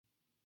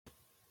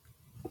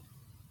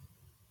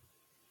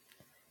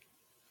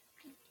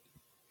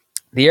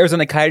The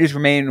Arizona Coyotes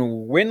remain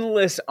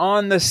winless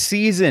on the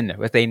season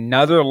with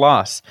another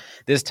loss,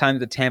 this time to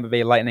the Tampa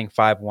Bay Lightning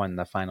 5-1,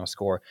 the final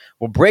score.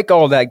 We'll break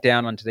all that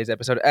down on today's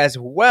episode, as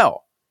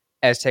well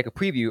as take a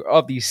preview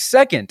of the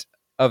second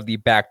of the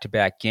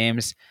back-to-back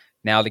games.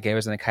 Now the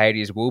Arizona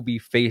Coyotes will be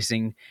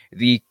facing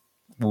the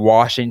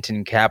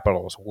Washington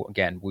Capitals.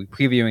 Again, we're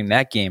previewing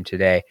that game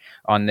today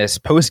on this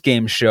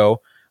post-game show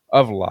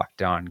of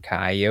Locked On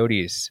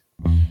Coyotes.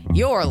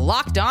 Your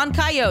Locked On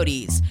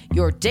Coyotes,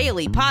 your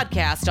daily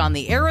podcast on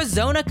the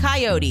Arizona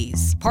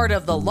Coyotes, part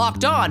of the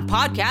Locked On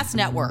Podcast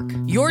Network,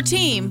 your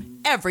team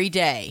every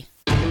day.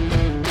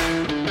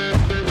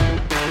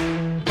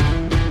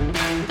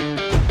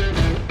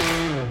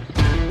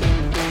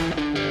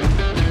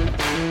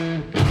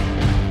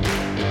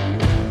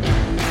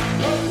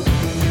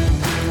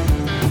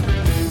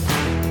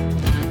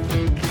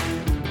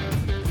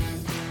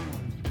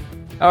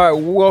 All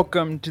right,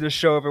 welcome to the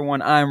show,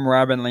 everyone. I'm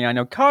Robin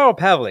Leano. Carl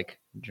Pavlik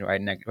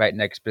right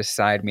next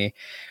beside me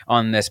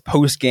on this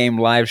post-game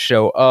live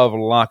show of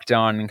Locked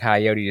On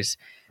Coyotes.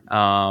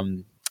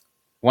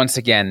 Once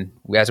again,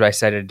 as I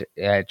said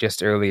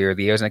just earlier,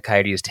 the Arizona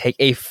Coyotes take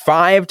a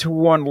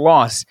 5-1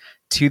 loss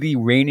to the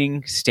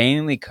reigning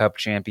Stanley Cup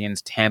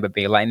champions Tampa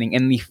Bay Lightning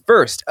in the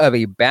first of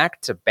a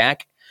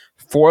back-to-back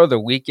for the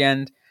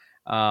weekend.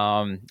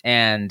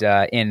 In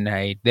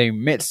the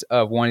midst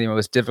of one of the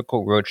most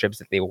difficult road trips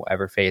that they will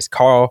ever face.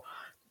 Carl,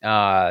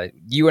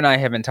 you and I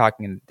have been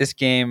talking. This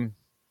game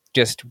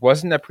just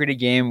wasn't a pretty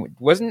game. It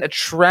wasn't a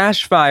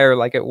trash fire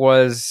like it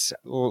was,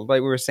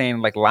 like we were saying,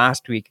 like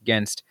last week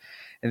against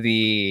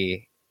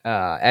the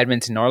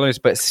Edmonton Oilers,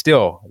 but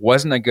still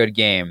wasn't a good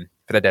game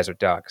for the Desert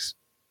Dogs.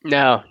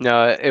 No,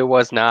 it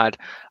was not.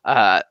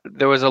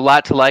 There was a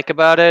lot to like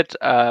about it,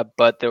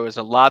 but there was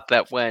a lot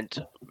that went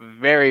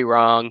very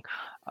wrong.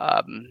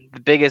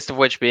 The biggest of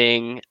which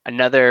being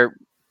another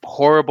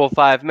horrible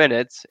 5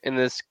 minutes, in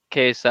this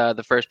case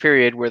the first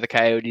period, where the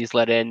Coyotes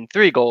let in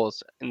 3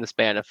 goals in the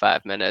span of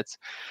 5 minutes.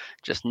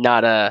 Just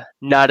not a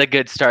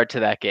good start to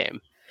that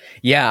game.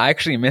 Yeah, I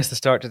actually missed the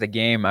start to the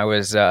game. I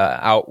was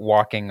out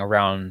walking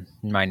around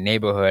my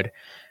neighborhood,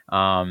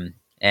 and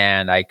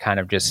I kind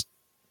of just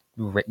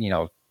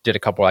did a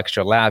couple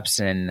extra laps,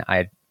 and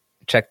I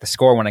checked the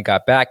score when I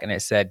got back, and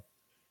it said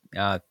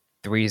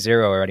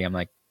 3-0 already. I'm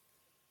like,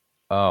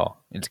 oh,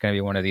 it's going to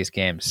be one of these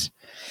games.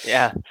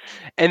 Yeah.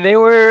 And they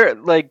were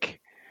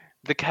like,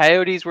 the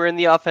Coyotes were in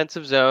the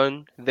offensive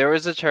zone. There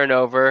was a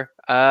turnover,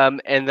 and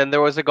then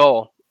there was a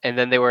goal. And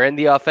then they were in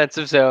the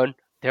offensive zone.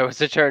 There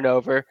was a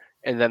turnover,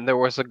 and then there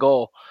was a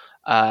goal.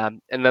 And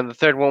then the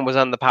third one was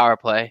on the power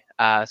play.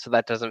 So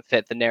that doesn't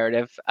fit the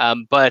narrative.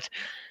 But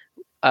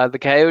the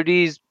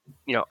Coyotes,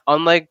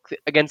 unlike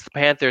against the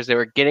Panthers, they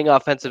were getting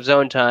offensive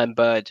zone time,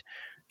 but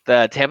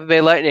the Tampa Bay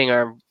Lightning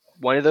are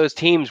one of those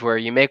teams where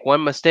you make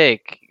one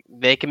mistake,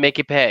 they can make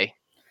you pay.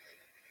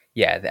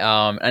 Yeah,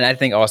 and I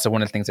think also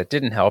one of the things that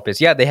didn't help is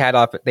they had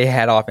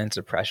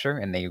offensive pressure,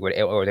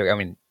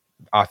 and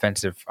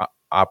offensive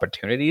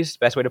opportunities,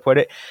 best way to put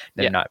it.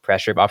 They're not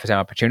pressure, but offensive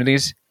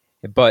opportunities.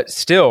 But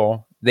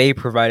still, they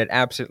provided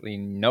absolutely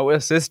no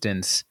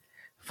assistance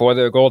for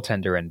their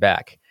goaltender and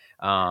back.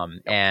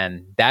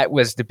 And that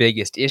was the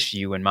biggest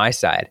issue in my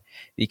side,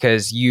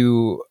 because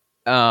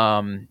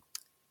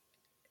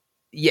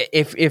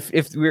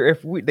if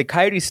the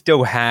Coyotes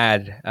still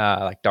had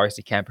like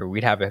Darcy Kemper,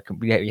 we'd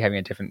be having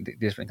a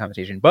different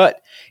conversation.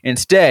 But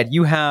instead,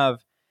 you have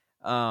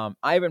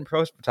Ivan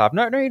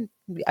Prosvetov.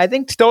 I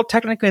think still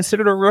technically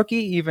considered a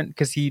rookie, even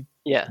because he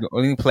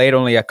only played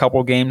a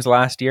couple games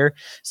last year.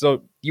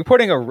 So you're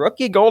putting a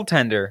rookie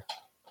goaltender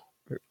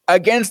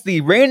against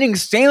the reigning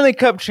Stanley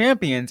Cup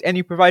champions, and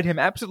you provide him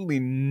absolutely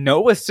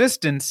no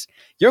assistance.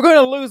 You're going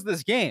to lose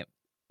this game.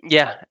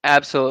 Yeah,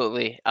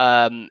 absolutely.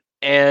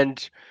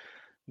 And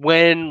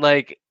when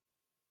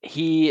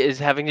he is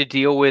having to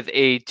deal with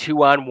a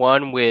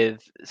 2-on-1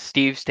 with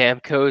Steve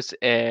Stamkos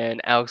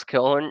and Alex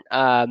Killorn,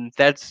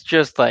 that's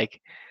just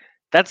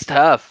that's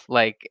tough.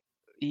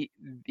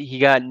 He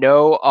got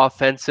no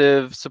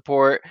offensive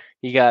support.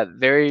 He got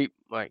he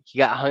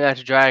got hung out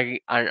to dry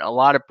on a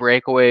lot of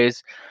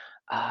breakaways.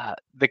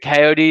 The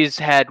Coyotes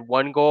had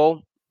one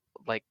goal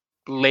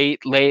late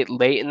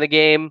in the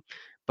game,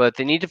 but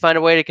they need to find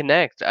a way to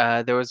connect.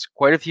 There was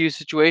quite a few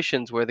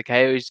situations where the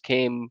Coyotes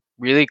came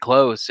really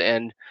close,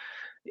 and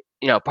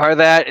part of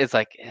that is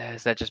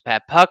is that just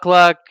bad puck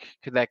luck?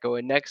 Could that go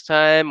in next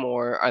time,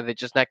 or are they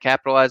just not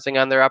capitalizing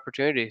on their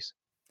opportunities?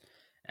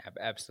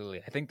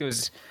 Absolutely. I think there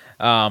was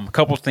a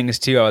couple things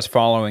too I was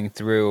following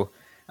through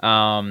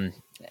and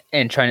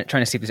trying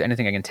to see if there's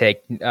anything I can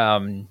take.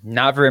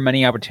 Not very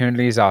many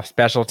opportunities off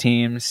special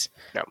teams.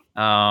 No.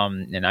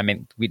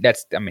 And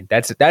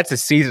that's a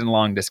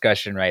season-long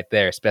discussion right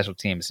there. Special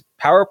teams.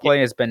 Power play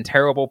has been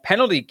terrible.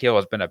 Penalty kill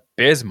has been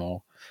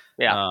abysmal.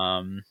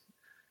 Yeah.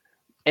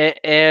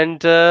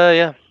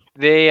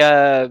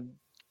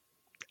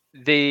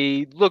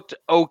 They looked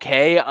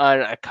okay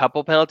on a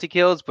couple penalty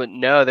kills, but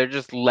no, they're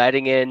just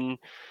letting in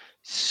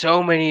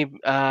so many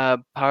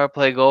power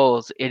play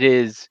goals. It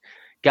is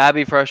gotta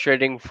be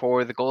frustrating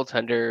for the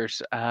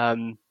goaltenders,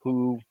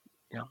 who,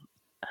 you know,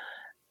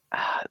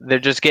 they're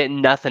just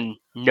getting nothing,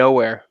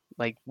 nowhere.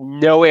 Like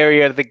no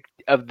area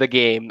of the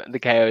game, the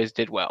Coyotes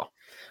did well.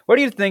 What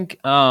do you think?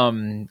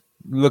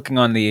 Looking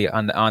on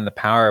the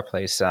power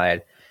play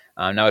side,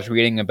 I was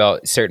reading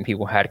about certain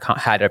people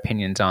had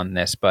opinions on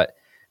this, but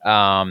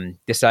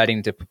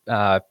deciding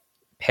to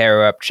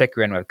pair up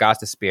Chychrun with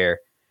Gostisbehere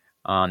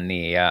on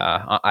the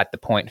at the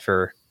point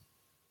for.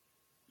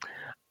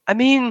 I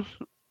mean,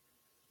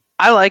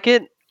 I like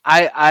it.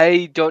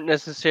 I don't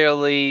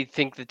necessarily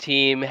think the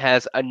team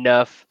has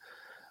enough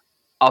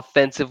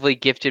offensively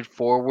gifted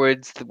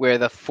forwards where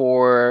the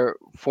four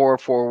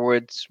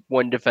forwards,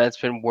 one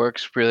defenseman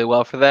works really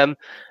well for them.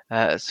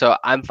 So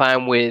I'm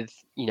fine with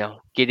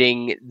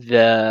getting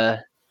the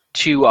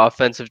two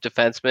offensive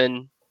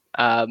defensemen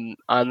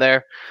on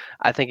there.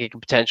 I think it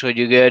could potentially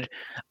do good.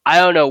 I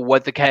don't know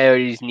what the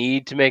Coyotes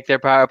need to make their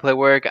power play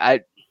work.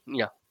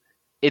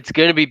 It's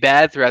going to be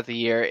bad throughout the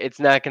year. It's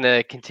not going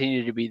to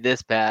continue to be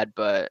this bad,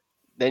 but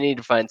they need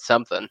to find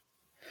something.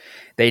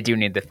 They do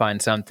need to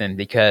find something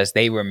because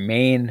they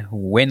remain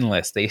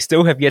winless. They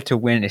still have yet to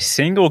win a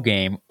single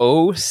game,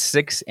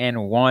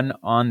 0-6-1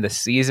 on the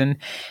season,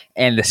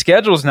 and the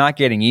schedule's not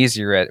getting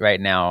easier right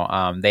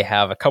now. They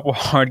have a couple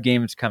hard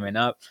games coming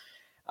up.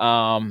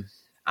 I'm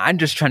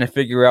just trying to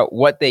figure out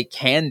what they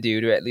can do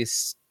to at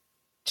least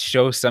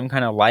show some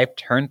kind of life,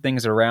 turn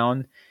things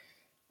around.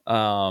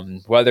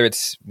 Whether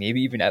it's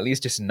maybe even at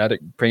least just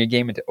bring a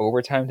game into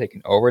overtime, take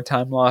an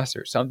overtime loss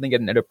or something, get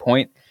another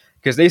point.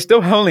 Because they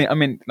still only, I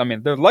mean,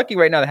 they're lucky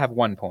right now to have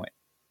 1 point.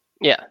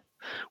 Yeah.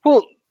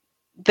 Well,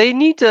 they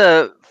need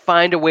to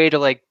find a way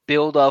to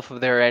build off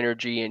of their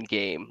energy in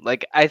game.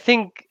 I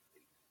think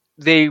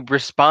they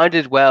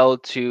responded well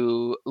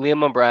to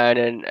Liam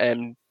O'Brien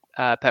and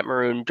Pat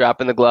Maroon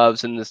dropping the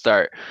gloves in the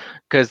start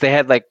because they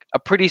had a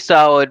pretty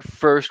solid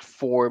first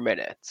 4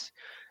 minutes,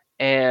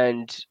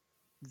 and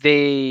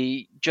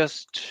they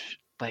just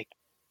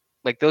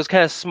those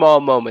kind of small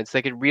moments,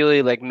 they could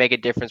really make a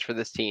difference for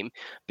this team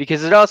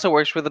because it also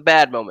works for the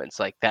bad moments.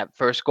 Like that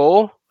first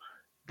goal,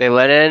 they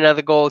let in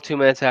another goal 2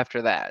 minutes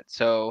after that.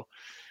 So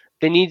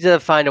they need to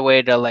find a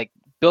way to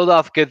build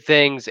off good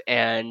things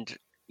and,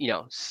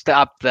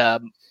 stop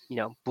the,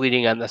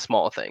 bleeding on the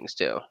small things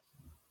too.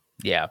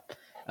 Yeah.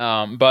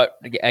 But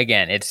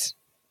again, it's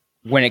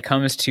when it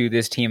comes to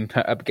this team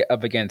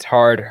up against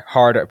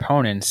hard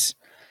opponents.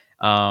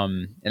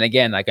 And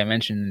again, like I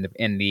mentioned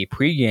in the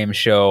pregame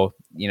show,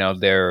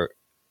 their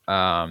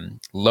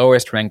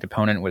lowest ranked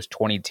opponent was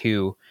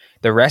 22.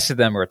 The rest of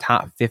them were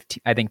top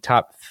 15, I think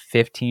top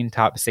 15,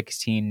 top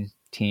 16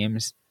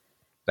 teams.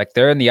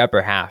 They're in the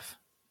upper half.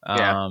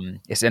 Yeah.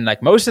 It's in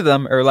most of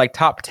them are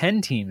top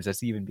 10 teams.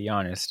 Let's even be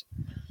honest.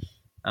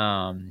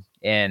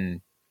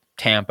 In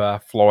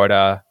Tampa,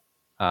 Florida,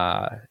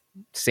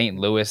 St.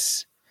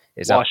 Louis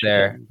is up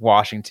there.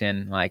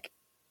 Washington,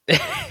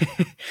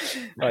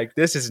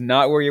 this is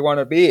not where you want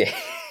to be.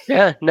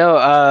 Yeah,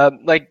 no,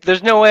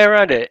 there's no way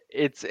around it.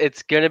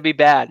 It's gonna be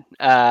bad.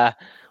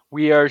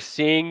 We are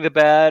seeing the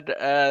bad.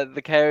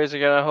 The Coyotes are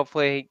gonna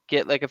hopefully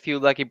get a few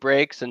lucky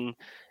breaks and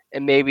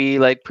maybe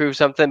prove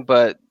something.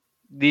 But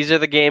these are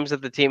the games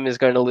that the team is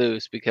going to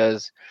lose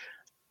because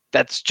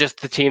that's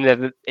just the team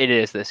that it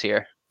is this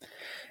year.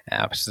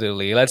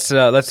 Absolutely.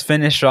 Let's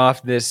finish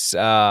off this.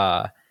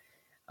 Because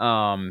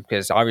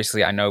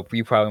obviously I know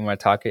you probably want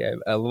to talk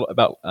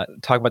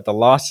about the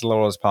loss as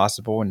little as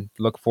possible and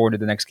look forward to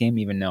the next game,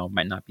 even though it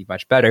might not be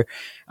much better.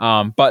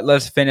 But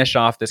let's finish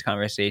off this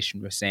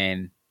conversation with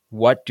saying,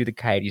 what do the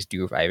Coyotes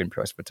do with Ivan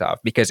Prosvetov?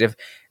 Because if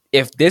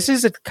this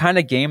is a kind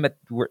of game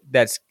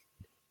that's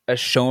a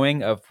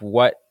showing of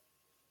what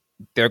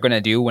they're going to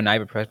do when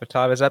Ivan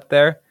Prosvetov is up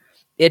there,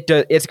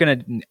 it's going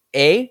to,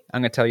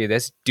 I'm going to tell you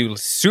this, do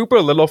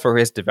super little for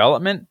his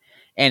development,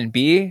 and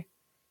B,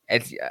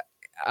 it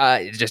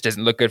just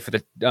doesn't look good for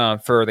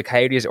the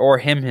Coyotes or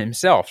him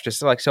himself.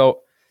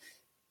 So,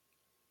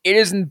 it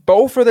is in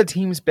both for the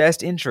team's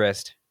best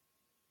interest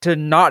to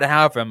not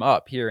have him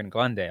up here in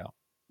Glendale.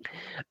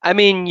 I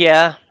mean,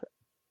 yeah,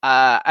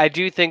 I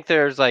do think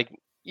there's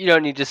you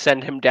don't need to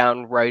send him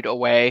down right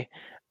away.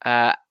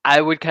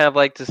 I would kind of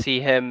like to see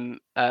him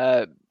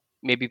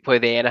maybe play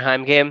the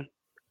Anaheim game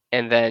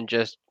and then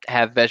just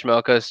have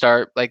Vejmelka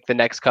start the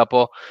next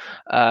couple.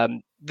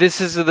 This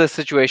is the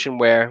situation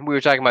where we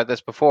were talking about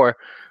this before.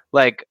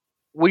 What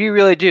do you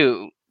really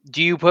do?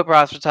 Do you put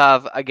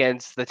Prosvetov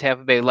against the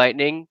Tampa Bay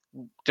Lightning,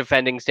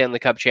 defending Stanley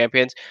Cup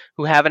champions,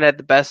 who haven't had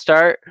the best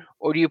start?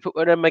 Or do you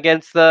put him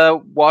against the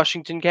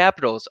Washington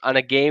Capitals on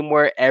a game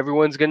where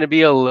everyone's going to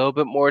be a little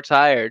bit more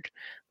tired?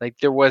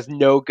 There was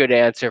no good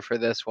answer for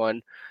this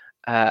one.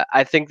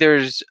 I think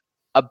there's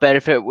a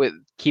benefit with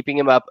keeping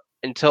him up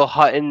until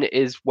Hutton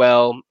is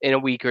well in a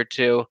week or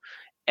two.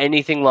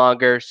 Anything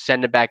longer,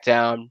 send it back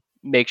down.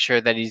 Make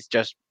sure that he's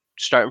just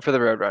starting for the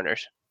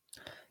Roadrunners.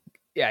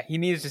 Yeah, he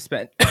needs to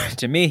spend.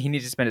 To me, he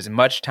needs to spend as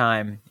much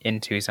time in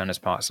Tucson as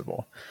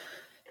possible.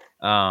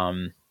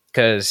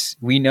 Because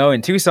we know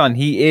in Tucson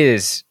he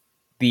is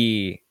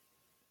the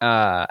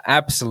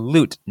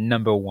absolute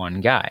number one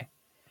guy.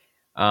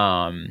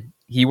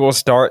 He will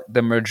start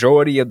the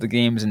majority of the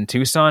games in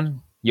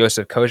Tucson.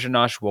 Josef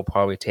Kozhinosh will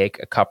probably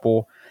take a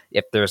couple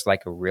if there's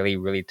like a really,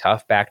 really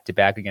tough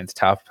back-to-back against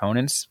tough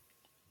opponents.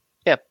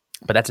 Yeah.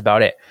 But that's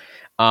about it.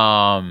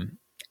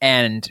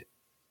 And,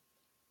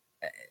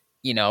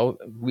 you know,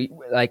 we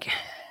like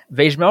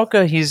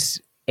Vejmelka,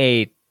 he's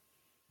I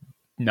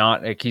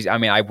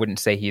wouldn't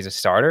say he's a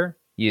starter.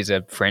 He is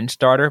a fringe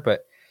starter,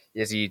 but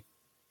is he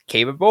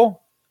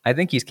capable? I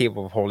think he's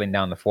capable of holding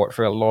down the fort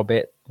for a little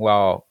bit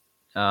while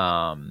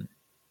Hutton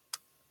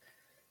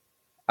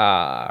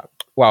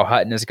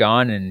is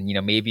gone, and you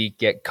know, maybe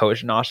get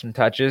Kozhinosh some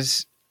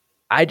touches.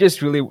 I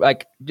just really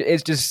like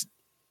it's just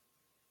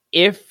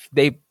if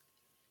the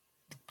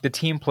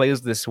team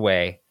plays this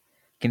way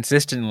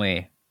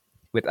consistently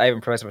with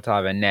Ivan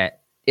Prosvetov and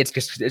net, it's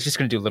just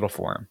going to do little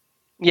for him.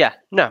 Yeah,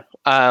 no.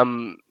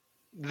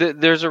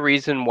 There's a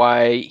reason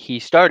why he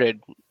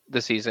started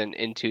the season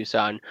in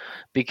Tucson,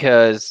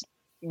 because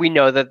we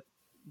know that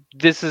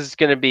this is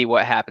going to be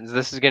what happens.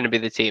 This is going to be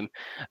the team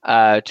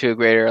to a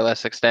greater or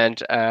less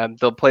extent.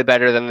 They'll play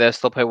better than this.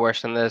 They'll play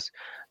worse than this.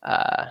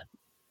 They'll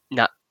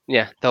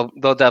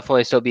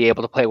definitely still be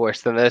able to play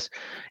worse than this.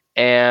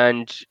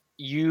 And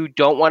you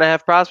don't want to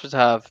have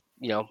Prosvetov,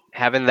 you know,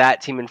 having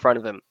that team in front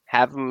of him.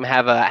 Have him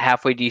have a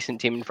halfway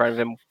decent team in front of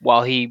him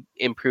while he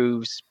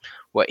improves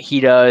what he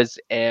does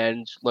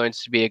and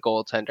learns to be a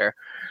goaltender.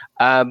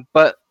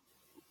 But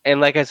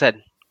like I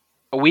said,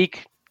 a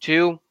week,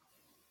 2,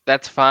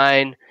 that's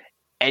fine.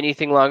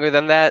 Anything longer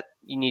than that,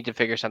 you need to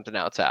figure something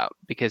else out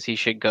because he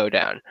should go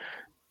down.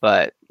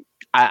 But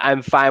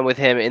I'm fine with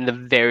him in the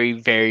very,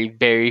 very,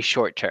 very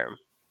short term.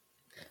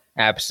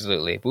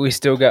 Absolutely. But we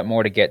still got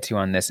more to get to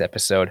on this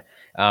episode.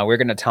 We're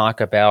going to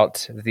talk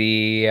about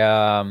the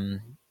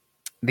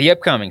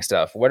upcoming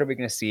stuff. What are we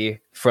going to see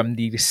from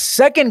the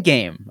second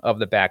game of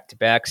the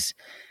back-to-backs?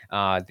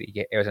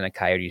 The Arizona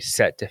Coyotes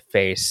set to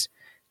face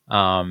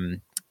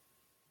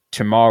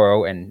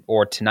tomorrow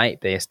or tonight,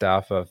 based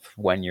off of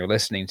when you're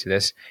listening to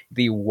this,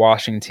 the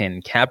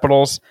Washington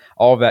Capitals.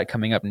 All of that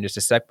coming up in just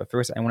a sec. But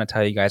first, I want to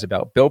tell you guys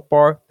about Built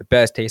Bar, the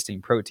best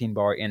tasting protein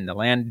bar in the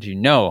land. Did you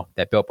know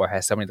that Built Bar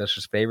has so many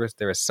delicious flavors?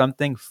 There is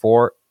something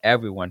for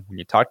everyone. When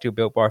you talk to a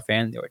Built Bar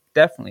fan, they are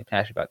definitely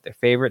passionate about their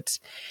favorites.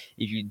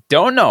 If you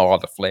don't know all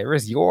the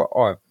flavors, you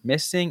are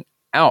missing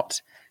out.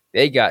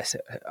 They got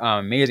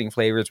amazing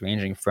flavors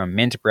ranging from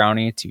mint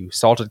brownie to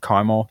salted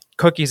caramel,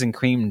 cookies and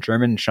cream,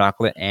 German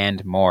chocolate,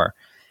 and more.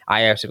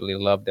 I absolutely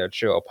love their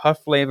churro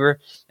puff flavor.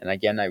 And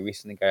again, I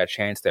recently got a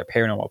chance their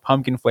paranormal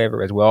pumpkin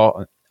flavor as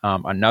well.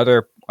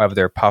 Another of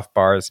their puff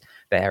bars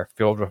that are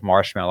filled with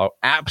marshmallow.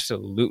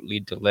 Absolutely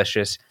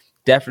delicious.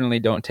 Definitely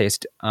don't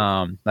taste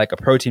like a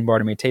protein bar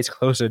to me. It tastes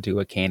closer to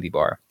a candy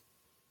bar.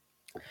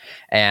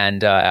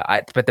 And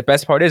but the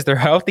best part is they're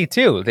healthy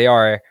too. They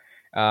are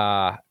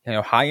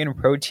high in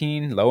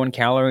protein, low in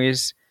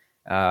calories,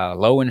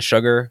 low in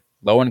sugar,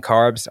 low in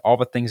carbs, all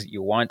the things that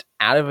you want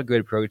out of a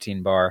good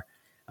protein bar.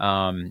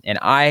 And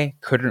I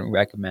couldn't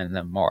recommend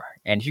them more.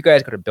 And if you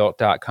guys go to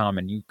built.com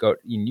and you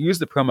use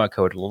the promo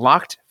code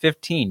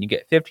LOCKED15, you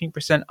get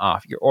 15%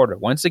 off your order.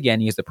 Once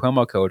again, use the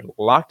promo code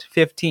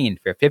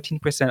LOCKED15 for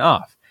 15%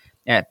 off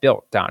at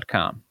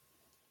built.com.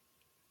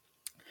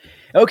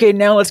 Okay,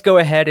 now let's go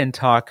ahead and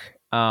talk,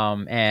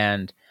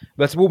 and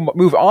let's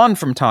move on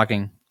from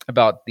talking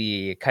about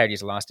the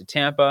Coyotes loss to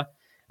Tampa.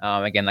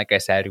 Again, like I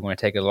said, we want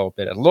to take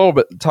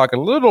talk a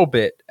little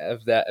bit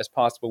of that as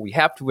possible. We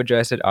have to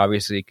address it,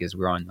 obviously, because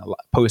we're on the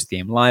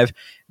post-game live.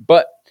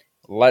 But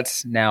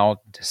let's now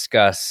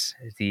discuss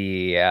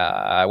the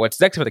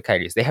what's next for the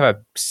Coyotes. They have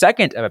a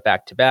second of a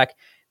back-to-back.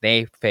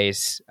 They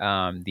face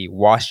the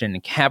Washington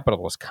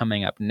Capitals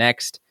coming up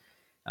next.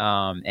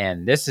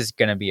 And this is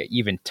going to be an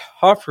even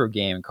tougher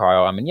game,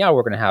 Carl. I mean, yeah,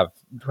 we're going to have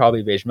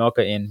probably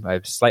Vejmelka in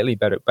slightly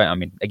better. But, I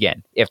mean,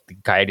 again, if the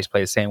Coyotes play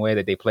the same way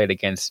that they played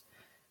against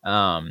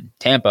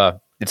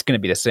Tampa, it's going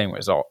to be the same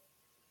result.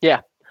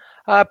 Yeah,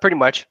 pretty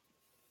much.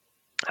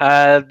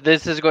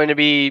 This is going to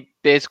be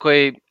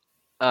basically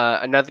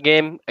another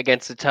game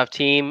against a tough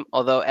team,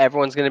 although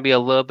everyone's going to be a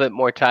little bit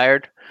more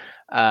tired.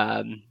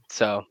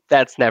 So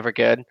that's never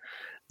good.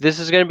 This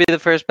is going to be the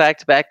first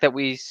back-to-back that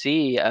we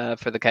see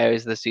for the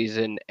Coyotes this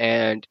season.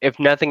 And if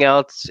nothing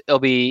else, it'll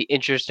be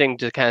interesting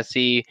to kind of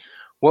see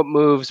what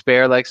moves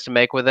Bear likes to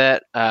make with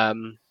it.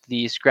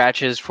 The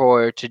scratches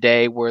for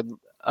today were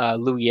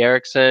Louis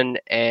Eriksson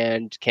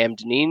and Cam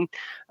Dineen.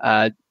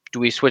 Do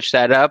we switch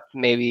that up?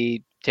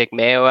 Maybe take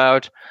Mayo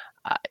out?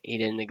 He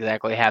didn't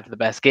exactly have the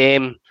best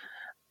game.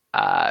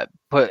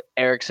 Put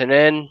Eriksson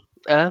in.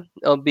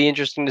 It'll be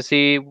interesting to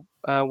see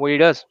what he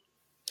does.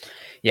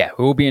 Yeah, it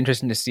will be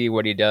interesting to see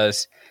what he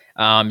does,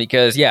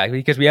 because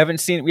we haven't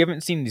seen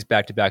these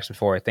back-to-backs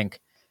before. I think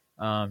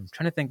trying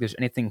to think there's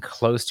anything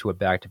close to a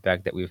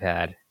back-to-back that we've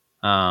had.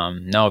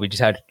 No, we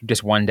just had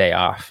one day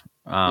off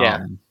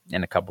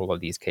in a couple of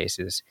these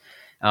cases,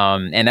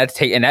 and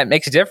that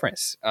makes a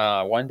difference.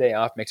 1 day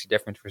off makes a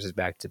difference versus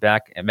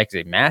back-to-back. It makes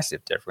a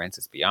massive difference.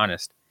 Let's be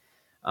honest.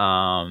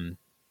 Now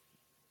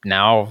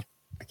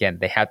the again,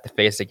 they have to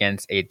face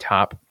against a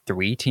top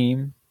 3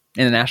 team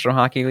in the National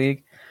Hockey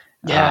League.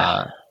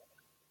 Yeah.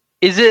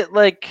 Is it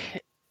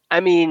like, I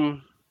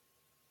mean,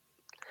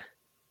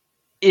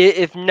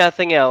 if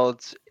nothing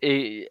else,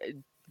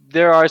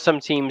 there are some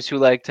teams who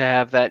like to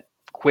have that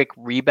quick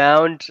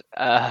rebound.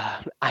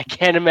 I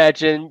can't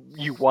imagine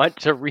you want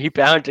to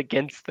rebound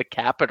against the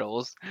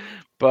Capitals,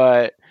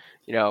 but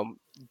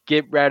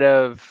get rid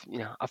of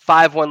a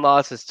 5-1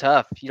 loss is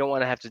tough. You don't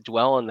want to have to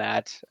dwell on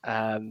that.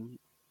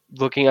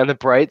 Looking on the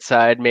bright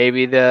side,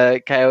 maybe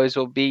the Coyotes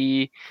will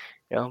be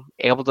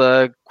able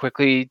to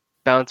quickly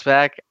bounce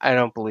back. I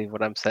don't believe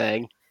what I'm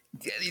saying.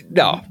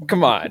 No,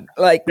 come on.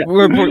 Like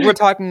we're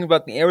talking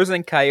about the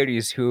Arizona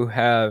Coyotes, who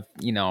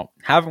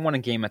haven't won a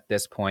game at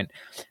this point,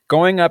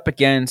 going up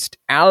against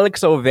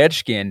Alex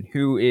Ovechkin,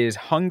 who is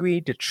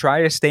hungry to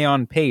try to stay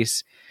on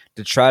pace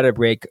to try to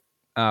break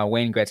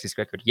Wayne Gretzky's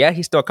record. Yeah,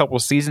 he's still a couple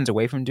seasons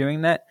away from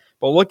doing that,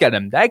 but look at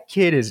him. That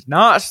kid is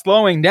not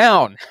slowing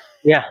down.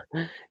 Yeah.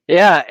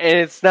 Yeah, and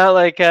it's not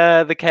like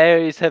the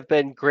Coyotes have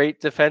been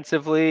great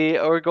defensively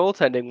or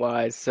goaltending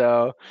wise,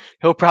 so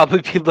he'll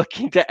probably be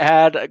looking to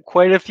add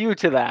quite a few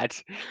to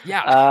that.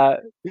 Yeah.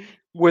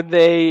 When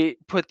they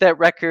put that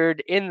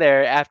record in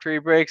there after he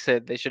breaks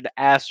it, they should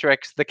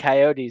asterisk the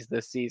Coyotes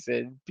this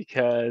season,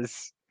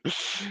 because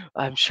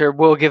I'm sure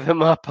we'll give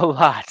him up a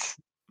lot.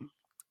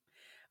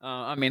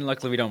 I mean,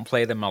 luckily we don't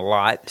play them a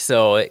lot,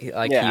 so he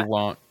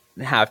won't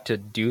have to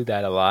do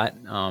that a lot.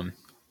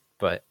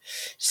 But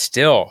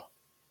still,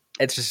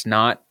 it's just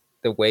not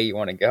the way you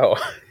want to go.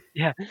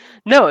 Yeah,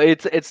 no,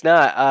 it's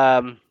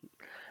not.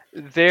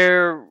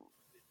 They're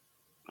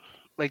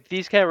like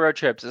these kind of road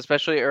trips,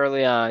 especially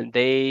early on.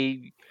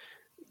 They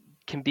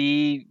can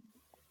be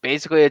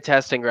basically a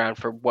testing ground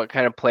for what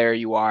kind of player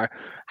you are.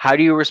 How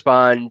do you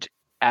respond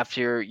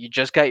after you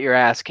just got your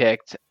ass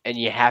kicked and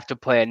you have to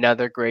play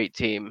another great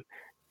team?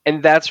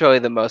 And that's really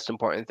the most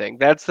important thing.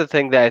 That's the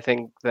thing that I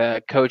think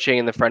the coaching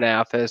and the front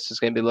office is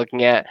going to be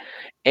looking at,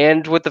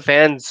 and what the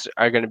fans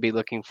are going to be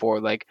looking for.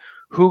 Like,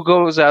 who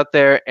goes out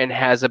there and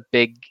has a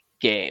big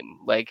game?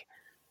 Like,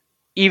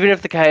 even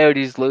if the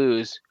Coyotes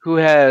lose, who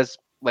has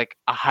like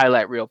a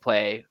highlight reel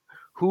play?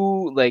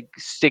 Who like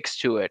sticks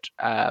to it?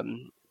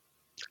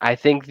 I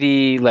think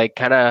the like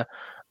kind of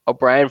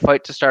O'Brien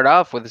fight to start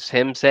off with is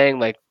him saying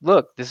like,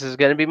 "Look, this is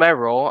going to be my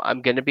role.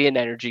 I'm going to be an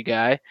energy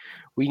guy.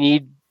 We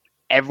need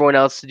everyone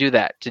else to do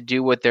that, to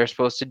do what they're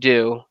supposed to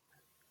do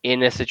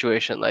in a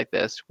situation like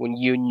this when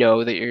you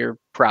know that you're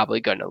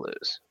probably going to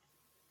lose."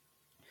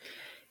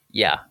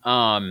 Yeah.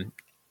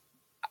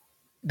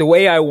 The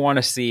way I want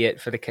to see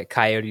it for the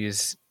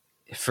Coyotes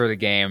for the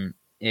game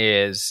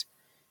is,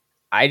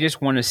 I just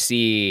want to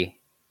see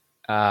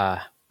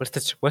what's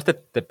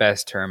the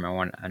best term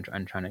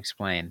I'm trying to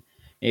explain.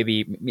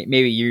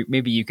 Maybe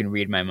you can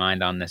read my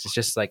mind on this. It's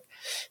just like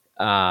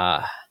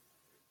what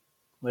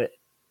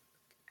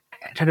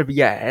I'm trying to be.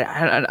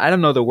 Yeah, I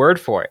don't know the word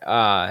for it.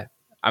 I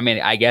mean,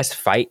 I guess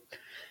fight.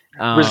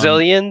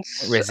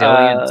 Resilience,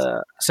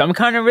 some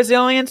kind of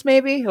resilience,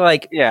 maybe.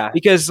 Like, yeah,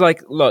 because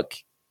like, look,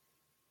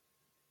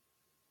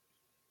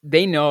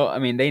 they know. I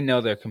mean, they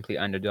know they're complete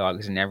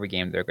underdogs in every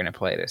game they're going to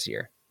play this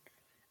year.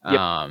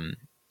 Yep.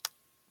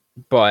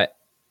 But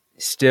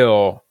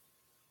still,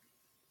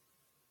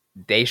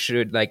 they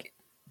should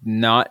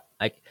not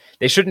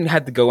they shouldn't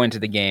have to go into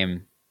the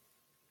game,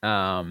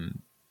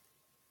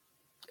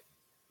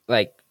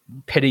 like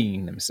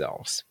pitying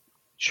themselves.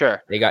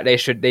 Sure. They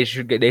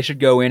should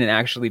go in and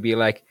actually be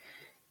like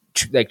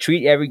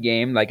treat every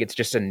game like it's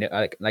just a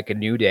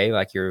new day,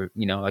 like you're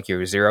like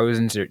your zeros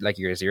and like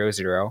you're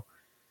 0-0,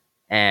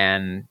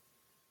 and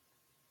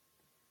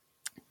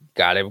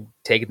gotta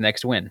take the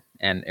next win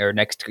or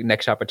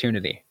next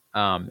opportunity,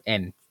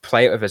 and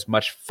play with as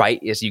much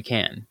fight as you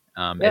can,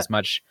 as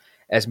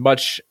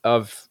much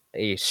of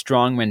a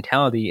strong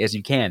mentality as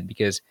you can,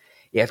 because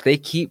if they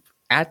keep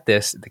at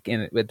this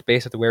with the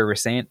base of the way we're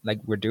saying, like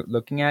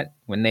looking at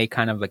when they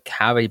kind of like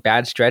have a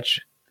bad stretch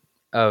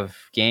of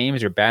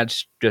games or bad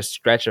just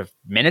stretch of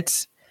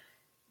minutes,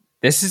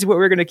 this is what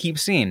we're going to keep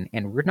seeing,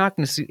 and we're not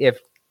going to see, if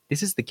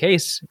this is the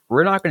case,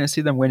 we're not going to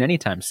see them win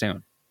anytime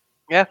soon.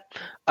 Yeah.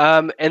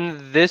 And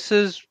this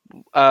is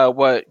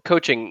what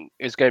coaching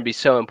is going to be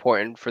so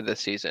important for this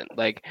season.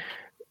 Like,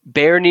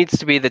 Bear needs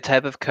to be the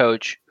type of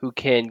coach who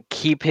can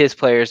keep his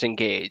players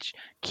engaged,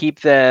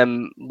 keep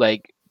them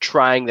like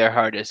trying their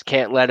hardest,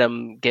 can't let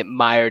them get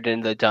mired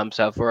in the dumps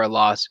over a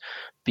loss,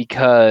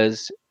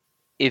 because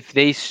if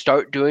they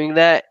start doing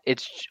that,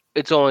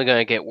 it's only going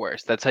to get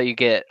worse. That's how you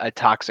get a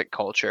toxic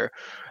culture,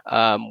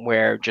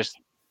 where just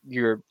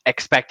you're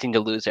expecting to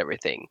lose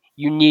everything.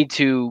 You need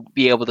to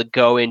be able to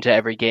go into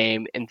every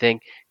game and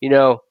think,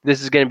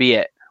 this is going to be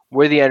it.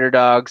 We're the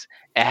underdogs.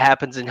 It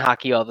happens in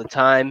hockey all the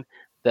time.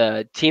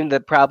 The team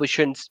that probably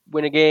shouldn't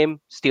win a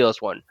game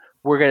steals one.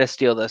 We're going to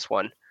steal this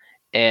one.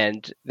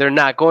 And they're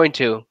not going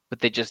to, but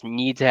they just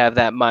need to have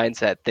that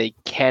mindset. They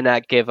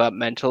cannot give up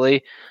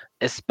mentally,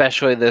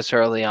 especially this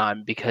early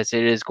on, because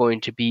it is going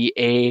to be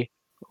a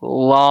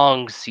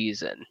long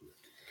season.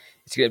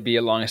 It's going to be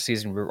a long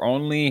season. We're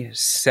only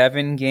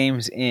 7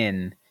 games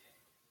in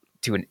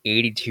to an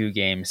 82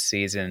 game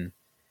season.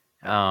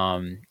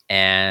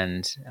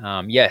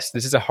 Yes,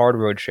 this is a hard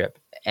road trip,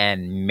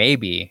 and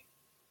maybe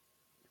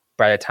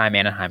by the time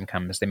Anaheim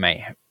comes, they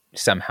might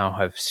somehow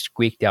have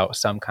squeaked out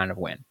some kind of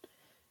win.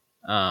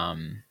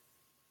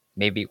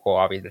 Maybe, well,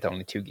 obviously it's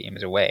only 2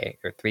 games away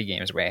or 3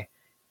 games away,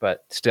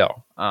 but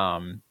still,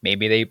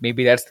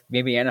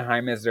 maybe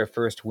Anaheim is their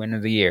first win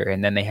of the year,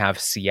 and then they have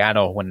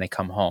Seattle when they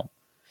come home.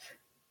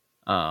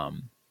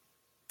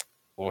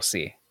 We'll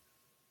see.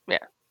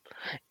 Yeah,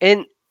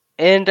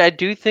 and I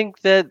do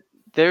think that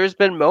there's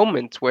been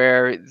moments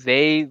where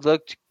they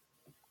looked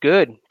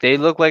good. They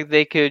looked like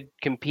they could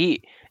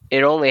compete.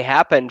 It only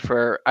happened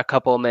for a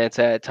couple of minutes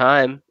at a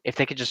time. If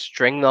they could just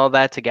string all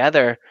that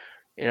together,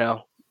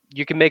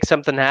 you can make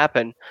something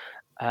happen.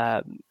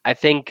 I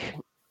think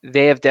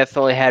they have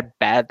definitely had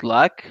bad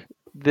luck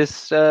to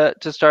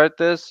start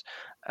this.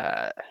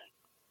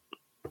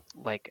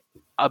 Like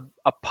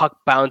a puck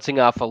bouncing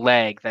off a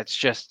leg, that's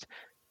just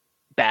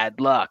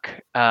bad luck.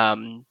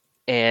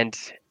 And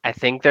I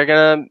think they're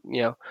gonna,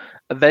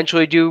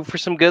 eventually do for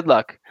some good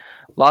luck.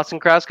 Lawson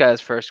Crouse got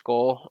his first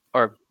goal,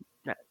 or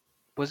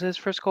was it his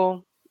first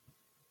goal?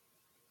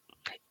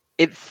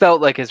 It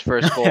felt like his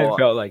first goal. It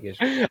felt like it.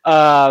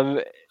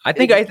 I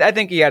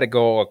think he had a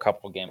goal a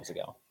couple games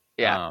ago.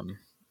 Yeah.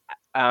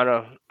 I don't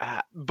know,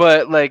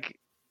 but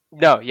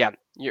no, yeah,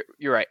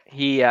 you're right.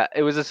 He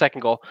it was a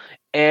second goal,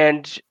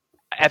 and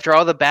after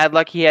all the bad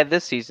luck he had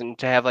this season,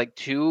 to have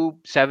 2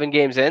 7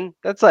 games in,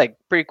 that's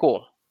pretty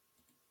cool.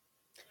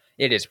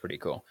 It is pretty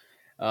cool.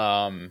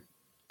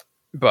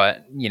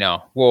 But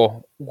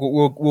we'll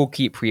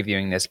keep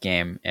previewing this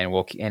game, and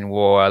we'll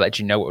let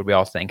you know what we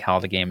all think, how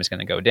the game is going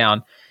to go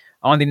down.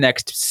 On the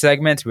next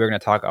segment, we're going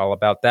to talk all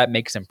about that,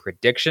 make some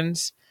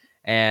predictions,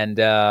 and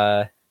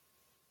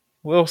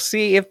we'll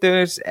see if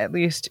there's at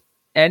least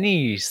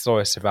any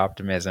source of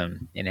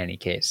optimism in any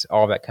case.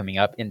 All that coming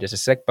up in just a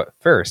sec. But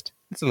first,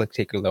 let's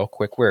take a little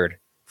quick word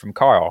from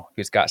Carl,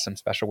 who's got some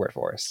special word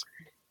for us.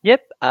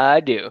 Yep, I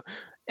do.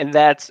 And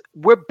that's,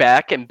 we're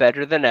back and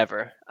better than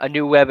ever. A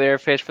new web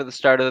interface for the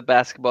start of the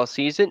basketball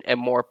season, and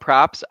more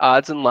props,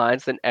 odds, and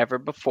lines than ever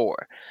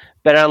before.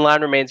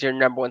 BetOnline remains your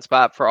number one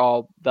spot for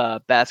all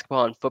the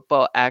basketball and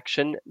football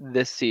action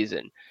this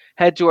season.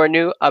 Head to our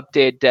new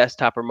updated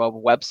desktop or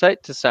mobile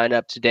website to sign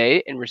up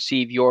today and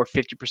receive your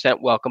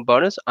 50% welcome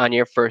bonus on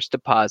your first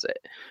deposit.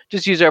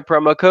 Just use our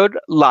promo code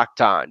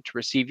LOCKEDON to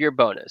receive your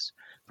bonus.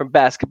 From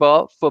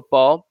basketball,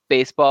 football,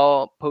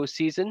 baseball,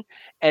 postseason,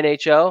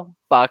 NHL,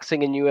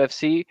 boxing, and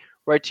UFC,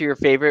 right to your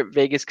favorite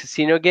Vegas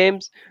casino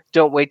games,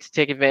 don't wait to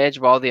take advantage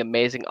of all the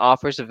amazing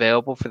offers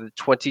available for the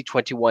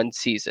 2021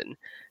 season.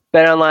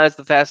 BetOnline is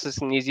the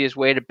fastest and easiest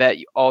way to bet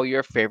all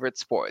your favorite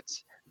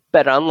sports.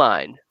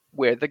 BetOnline,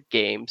 where the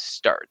game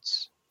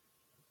starts.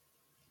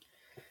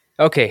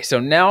 Okay, so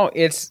now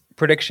it's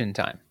prediction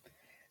time.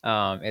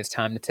 It's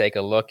time to take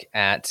a look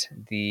at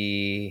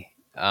the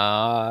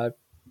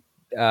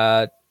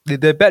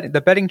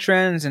betting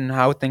trends and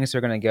how things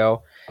are going to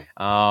go.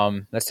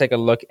 Let's take a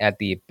look at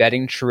the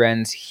betting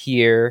trends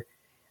here.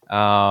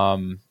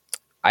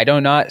 I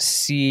do not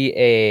see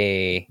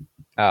a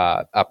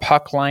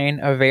puck line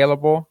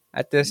available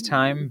at this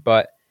time,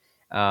 but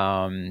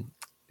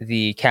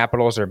the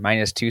Capitals are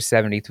minus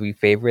 273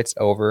 favorites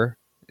over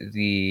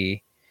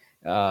the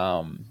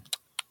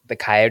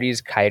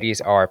Coyotes.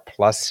 Coyotes are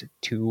plus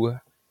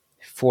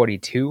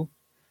 242.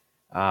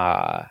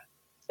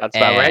 That's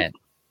about right.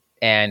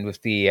 And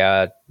with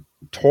the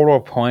total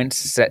points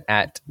set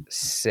at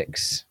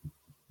 6.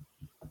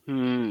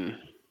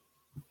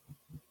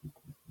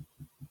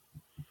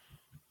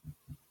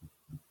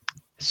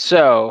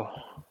 So,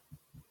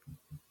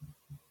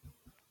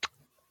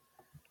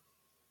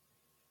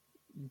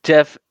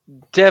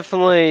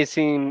 definitely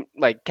seem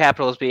like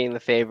Capitals being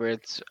the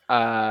favorites.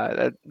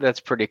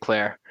 That's pretty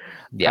clear.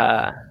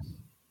 Yeah.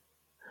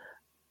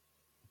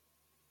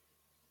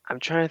 I'm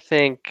trying to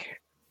think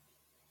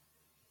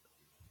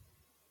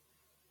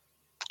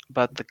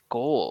about the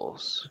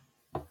goals,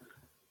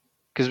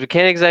 because we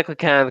can't exactly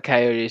count on the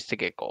Coyotes to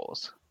get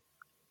goals,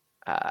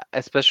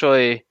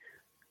 especially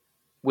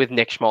with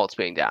Nick Schmaltz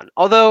being down.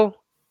 Although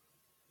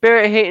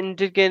Barrett Hayton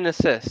did get an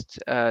assist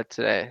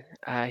today.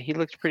 He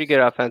looked pretty good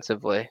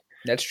offensively.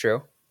 That's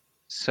true.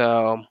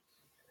 So,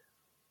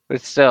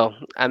 but still,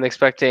 I'm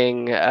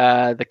expecting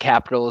the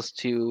Capitals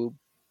to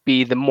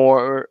be the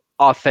more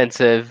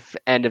offensive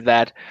end of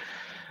that.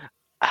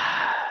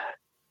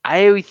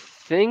 I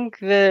think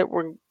that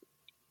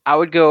I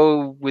would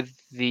go with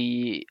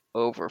the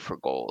over for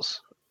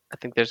goals. I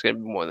think there's going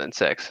to be more than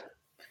 6.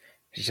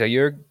 So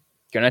you're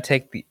going to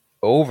take the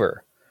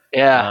over.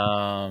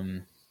 Yeah.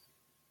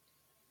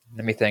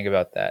 Let me think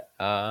about that.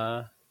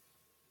 I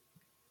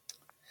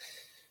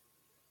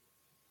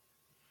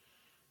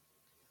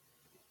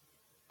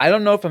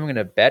don't know if I'm going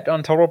to bet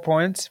on total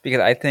points,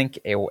 because I think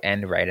it will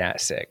end right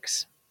at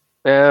 6.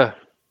 Yeah.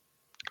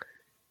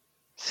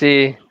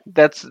 See,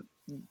 that's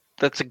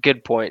a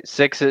good point.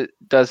 6, it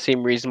does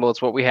seem reasonable.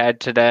 It's what we had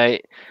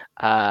today.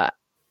 I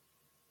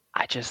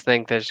just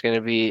think there's going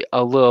to be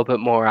a little bit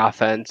more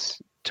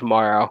offense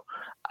tomorrow,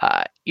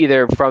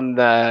 either from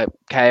the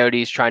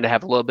Coyotes trying to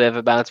have a little bit of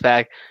a bounce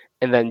back,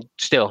 and then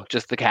still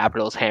just the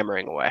Capitals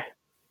hammering away.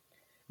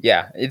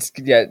 Yeah,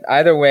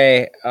 either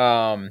way,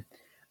 I'm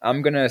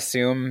gonna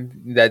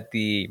assume that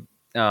the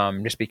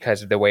just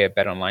because of the way a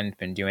Bet Online has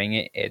been doing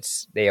it,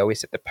 they always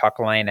set the puck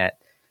line at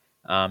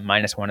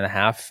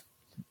 -1.5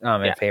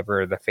 in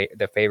favor of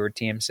the favored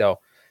team. So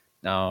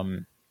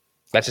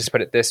let's just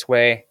put it this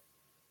way: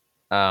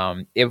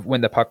 if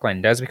when the puck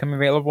line does become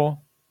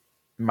available,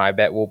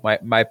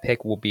 my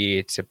pick will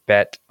be to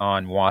bet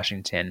on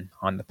Washington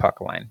on the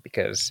puck line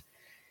because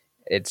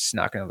it's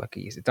not going to look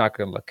easy. It's not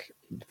going to look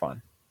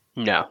fun.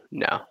 No.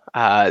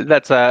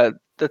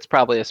 That's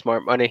probably a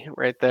smart money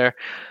right there.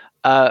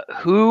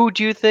 Who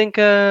do you think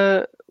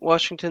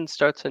Washington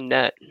starts in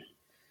net?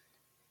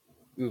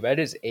 Ooh, that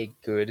is a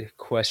good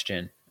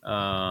question.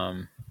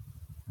 Because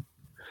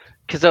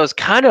I was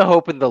kind of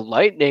hoping the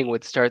Lightning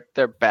would start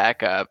their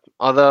backup,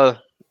 although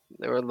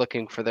they were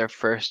looking for their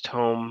first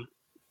home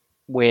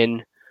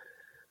win.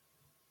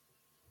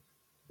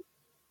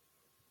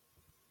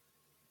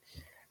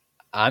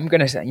 I'm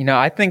gonna say,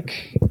 I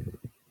think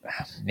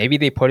maybe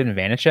they put in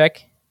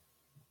Vanacek.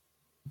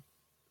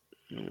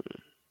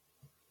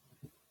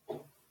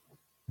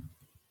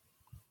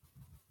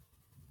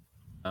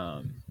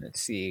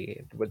 Let's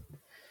see what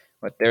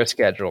their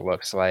schedule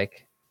looks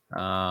like.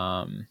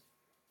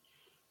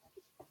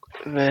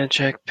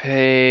 Vanacek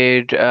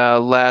paid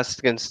last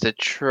against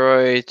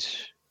Detroit,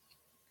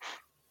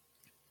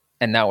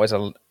 and that was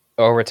a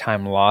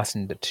overtime loss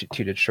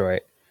to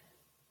Detroit.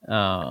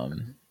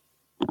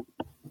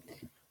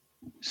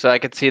 So I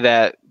could see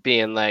that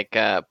being like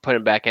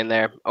putting back in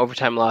there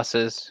overtime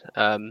losses.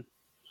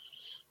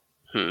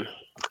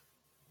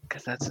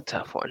 Because that's a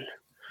tough one.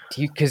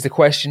 Because here's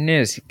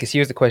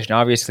the question.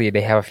 Obviously,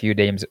 they have a few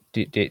days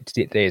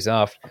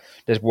off.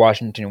 Does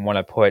Washington want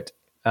to put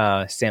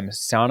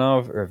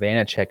Samsonov or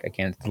Vanacek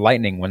against the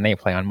Lightning when they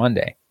play on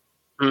Monday?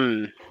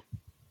 I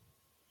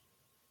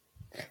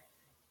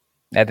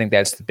think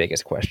that's the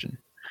biggest question.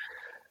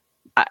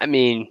 I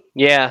mean,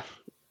 yeah.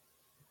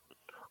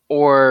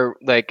 Or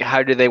like,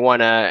 how do they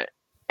want to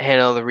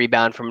handle the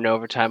rebound from an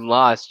overtime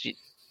loss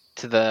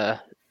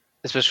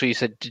especially you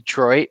said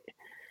Detroit?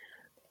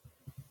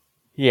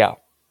 Yeah.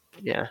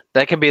 Yeah,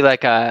 that could be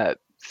like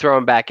throw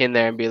him back in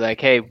there and be like,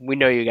 hey, we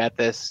know you got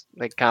this,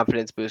 like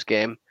confidence boost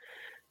game.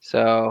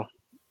 So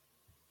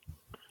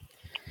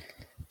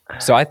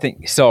I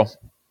think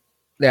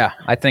yeah,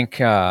 I think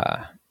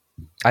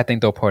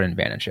they'll put in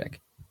Vanacek.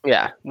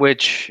 Yeah,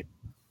 which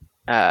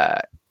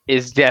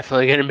is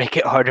definitely going to make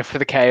it harder for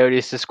the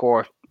Coyotes to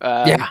score.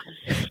 Yeah.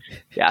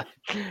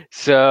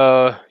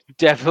 So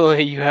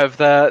definitely, you have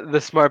the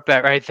smart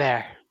bet right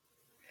there.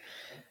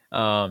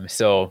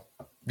 So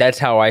that's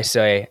how I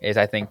say is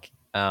I think.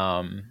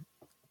 So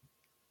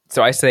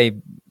I say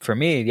for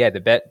me, yeah, the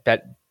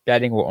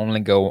betting will only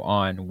go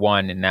on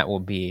one, and that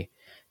will be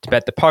to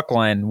bet the puck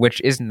line,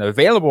 which isn't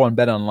available on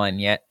Bet Online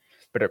yet,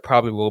 but it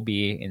probably will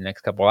be in the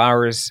next couple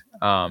hours,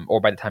 or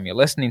by the time you're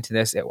listening to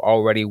this, it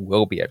already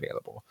will be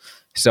available.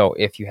 So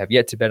if you have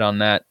yet to bet on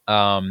that,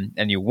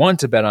 and you want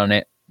to bet on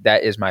it,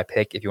 that is my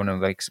pick. If you want to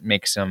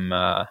make some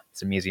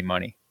easy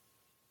money.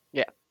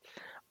 Yeah.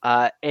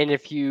 And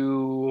if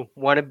you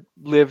want to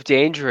live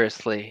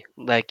dangerously,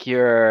 like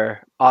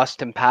you're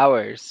Austin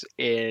Powers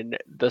in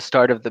the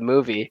start of the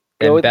movie,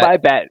 go with my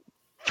bet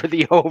for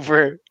the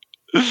over.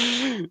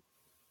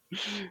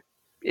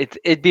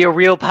 It'd be a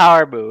real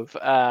power move.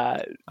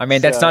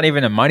 That's not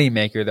even a money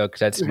maker though, because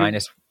that's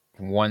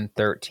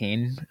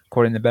 -113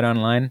 according to Bet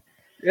Online.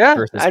 Yeah,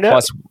 versus I know.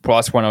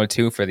 plus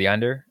 102 for the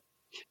under.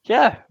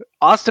 Yeah,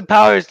 Austin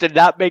Powers did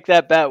not make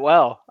that bet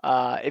well.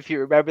 If you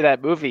remember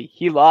that movie,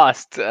 he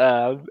lost,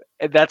 and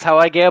that's how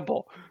I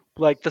gamble,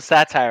 like the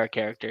satire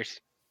characters.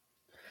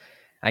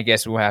 I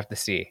guess we'll have to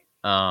see.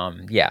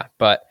 Yeah,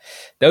 but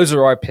those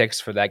are our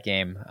picks for that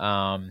game.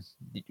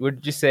 What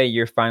did you say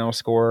your final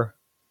score?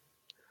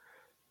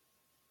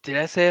 Did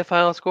I say a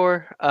final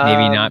score?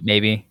 Maybe not.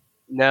 Maybe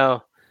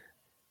no.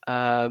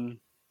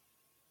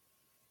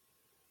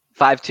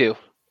 5-2,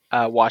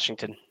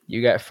 Washington.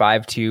 You got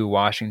 5-2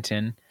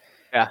 Washington.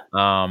 Yeah.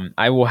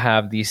 I will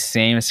have the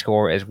same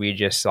score as we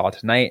just saw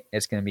tonight.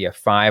 It's going to be a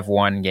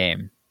 5-1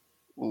 game.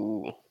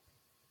 Ooh.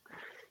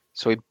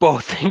 So we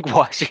both think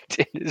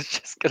Washington is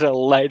just going to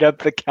light up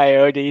the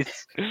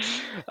Coyotes. Do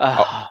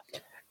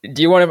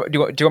you want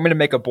me to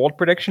make a bold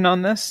prediction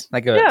on this?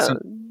 Make a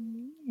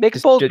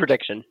bold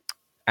prediction.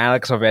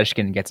 Alex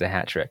Ovechkin gets a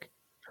hat trick.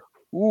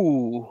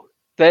 Ooh,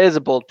 that is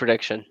a bold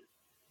prediction.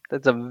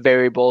 That's a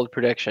very bold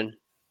prediction.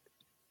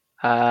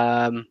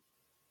 I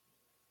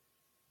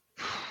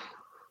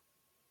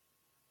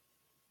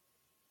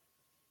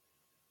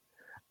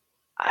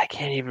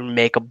can't even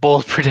make a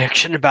bold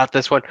prediction about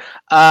this one.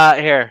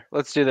 Here,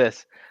 let's do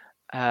this.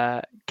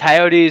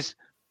 Coyotes,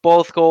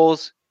 both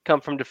goals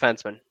come from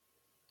defensemen.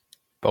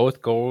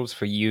 Both goals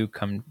for the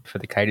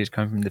Coyotes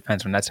come from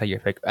defensemen. That's how you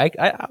pick.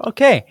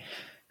 Okay.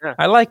 Yeah.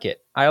 I like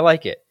it.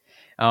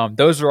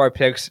 those are our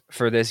picks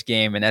for this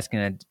game, and that's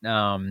going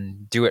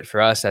to do it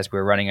for us as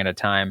we're running out of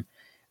time.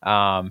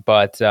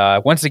 But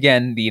once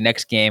again, the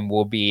next game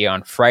will be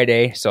on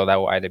Friday, so that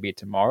will either be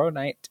tomorrow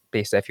night,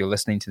 based if you're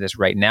listening to this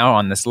right now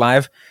on this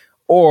live,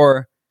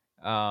 or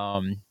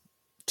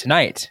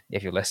tonight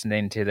if you're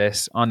listening to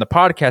this on the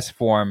podcast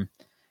form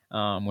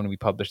when we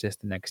publish this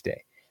the next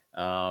day.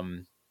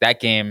 That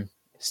game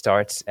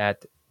starts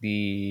at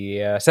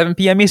the 7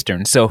 p.m.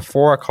 Eastern, so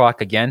 4 o'clock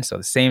again, so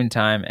the same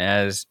time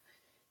as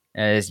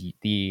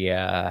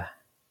the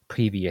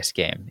previous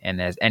game,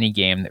 and as any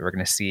game that we're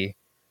going to see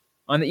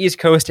on the East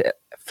Coast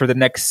for the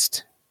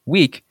next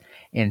week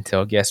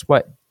until, guess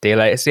what?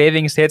 Daylight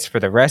savings hits for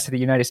the rest of the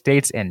United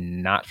States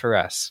and not for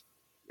us.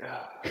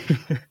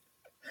 I'm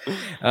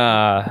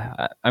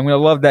going to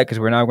love that because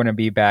we're now going to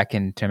be back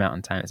into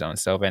Mountain Time Zone.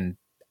 So then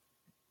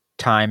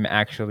time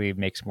actually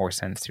makes more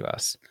sense to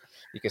us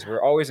because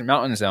we're always in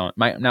Mountain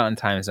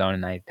Time Zone,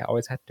 and I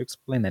always have to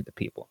explain that to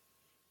people.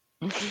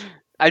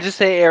 I just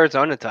say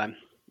Arizona time.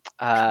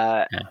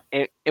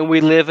 And we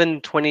live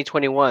in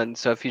 2021,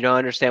 so if you don't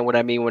understand what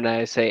I mean when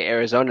I say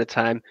Arizona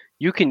time,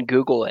 you can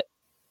Google it.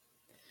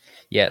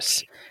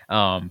 Yes,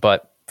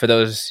 but for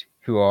those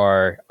who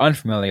are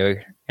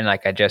unfamiliar, and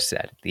like I just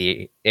said,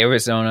 the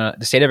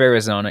state of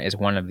Arizona is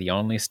one of the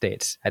only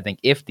states, I think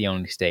if the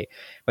only state,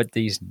 but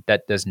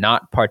that does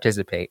not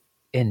participate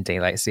in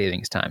daylight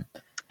savings time.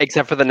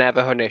 Except for the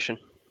Navajo Nation.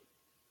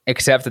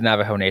 Except the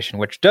Navajo Nation,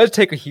 which does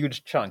take a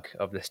huge chunk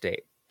of the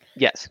state.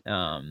 Yes.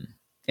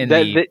 In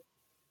the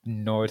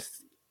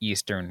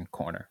northeastern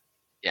corner.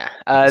 Yeah.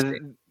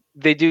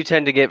 They do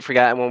tend to get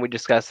forgotten when we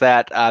discuss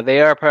that.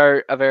 They are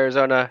part of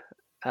Arizona,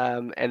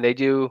 and they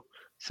do.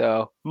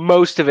 So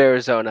most of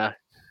Arizona,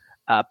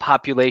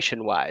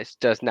 population-wise,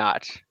 does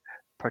not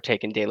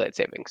partake in daylight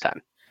savings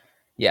time.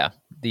 Yeah.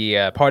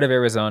 The part of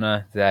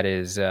Arizona that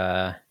is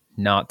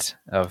not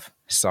of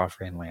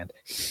sovereign land.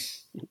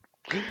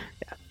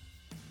 Yeah.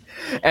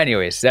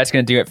 Anyways, that's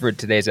going to do it for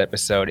today's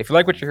episode. If you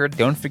like what you heard,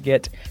 don't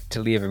forget to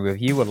leave a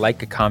review, a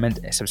like, a comment,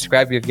 and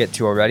subscribe if you've yet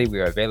to already. We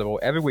are available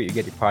everywhere you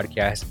get your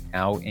podcast,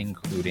 now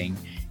including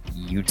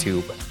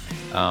YouTube.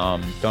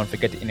 Don't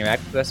forget to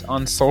interact with us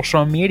on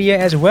social media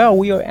as well.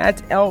 We are at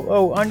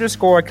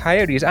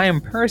LO_Coyotes. I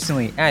am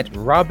personally at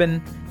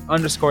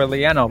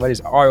Robin_Leano. That is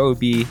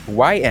ROBYN_LEANO.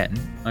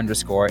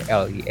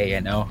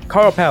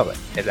 Carl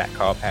Pavlik is at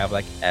Carl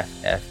Pavlik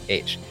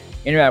FFH.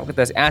 Interact with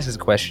us, ask us a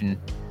question,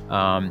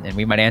 and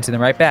we might answer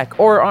them right back,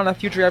 or on a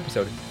future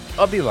episode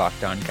of the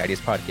Locked On Coyotes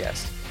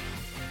podcast.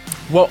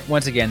 Well,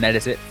 once again, that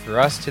is it for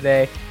us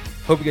today.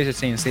 Hope you guys are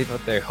staying safe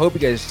out there. Hope you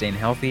guys are staying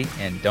healthy,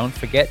 and don't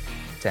forget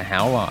to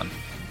howl on.